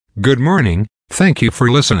Good morning, thank you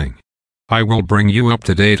for listening. I will bring you up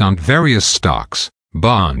to date on various stocks,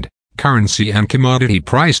 bond, currency and commodity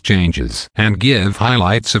price changes and give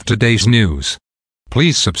highlights of today's news.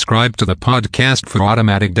 Please subscribe to the podcast for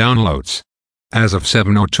automatic downloads. As of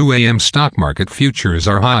 7:02 a.m. stock market futures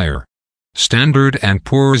are higher. Standard &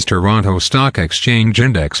 Poor's Toronto Stock Exchange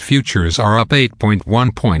Index futures are up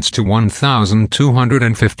 8.1 points to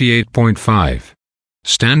 1,258.5.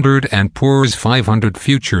 Standard & Poor's 500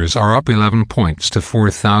 futures are up 11 points to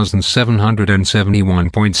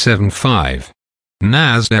 4,771.75.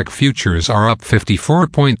 Nasdaq futures are up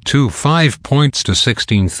 54.25 points to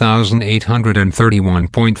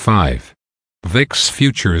 16,831.5. VIX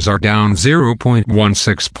futures are down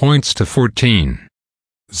 0.16 points to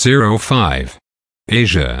 14.05.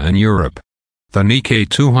 Asia and Europe. The Nikkei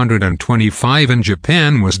 225 in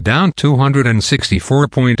Japan was down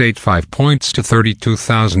 264.85 points to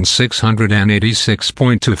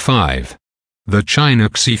 32,686.25. The China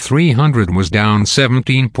CSI 300 was down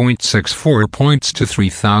 17.64 points to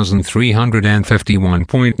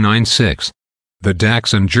 3,351.96. The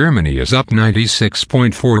DAX in Germany is up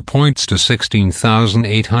 96.4 points to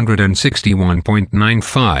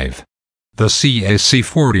 16,861.95. The CAC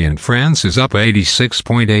 40 in France is up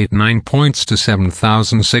 86.89 points to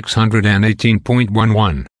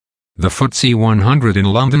 7,618.11. The FTSE 100 in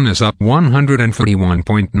London is up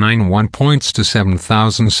 141.91 points to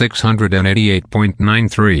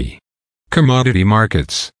 7,688.93. Commodity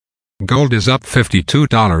markets. Gold is up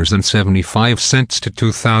 $52.75 to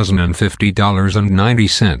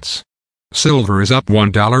 $2,050.90. Silver is up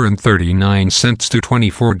 $1.39 to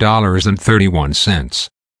 $24.31.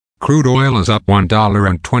 Crude oil is up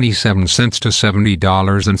 $1.27 to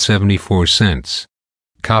 $70.74.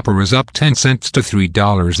 Copper is up 10 cents to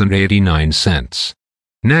 $3.89.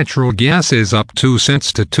 Natural gas is up 2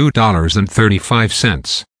 cents to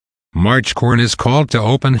 $2.35. March corn is called to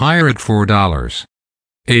open higher at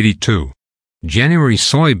 $4.82. January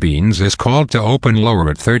soybeans is called to open lower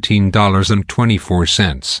at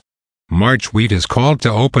 $13.24. March wheat is called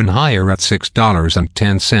to open higher at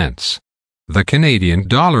 $6.10. The Canadian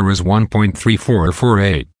dollar is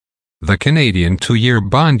 1.3448. The Canadian 2-year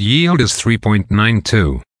bond yield is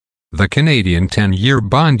 3.92. The Canadian 10-year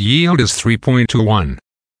bond yield is 3.21.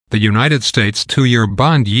 The United States 2-year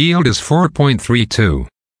bond yield is 4.32.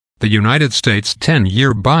 The United States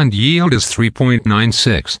 10-year bond yield is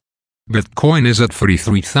 3.96. Bitcoin is at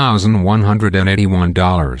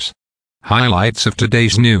 $43,181. Highlights of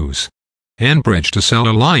today's news. Enbridge to sell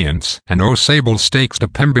Alliance and Ausable stakes to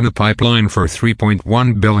Pembina Pipeline for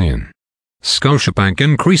 $3.1 billion. Scotiabank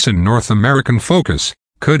increase in North American focus,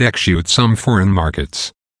 could exude some foreign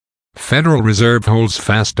markets. Federal Reserve holds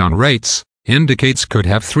fast on rates, indicates could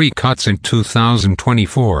have 3 cuts in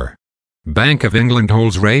 2024. Bank of England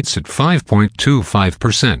holds rates at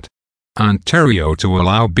 5.25%. Ontario to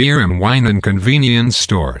allow beer and wine in convenience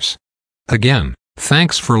stores. Again,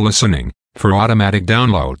 thanks for listening. For automatic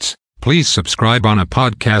downloads, please subscribe on a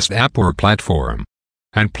podcast app or platform.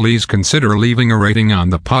 And please consider leaving a rating on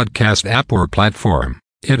the podcast app or platform.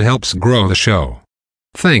 It helps grow the show.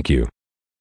 Thank you.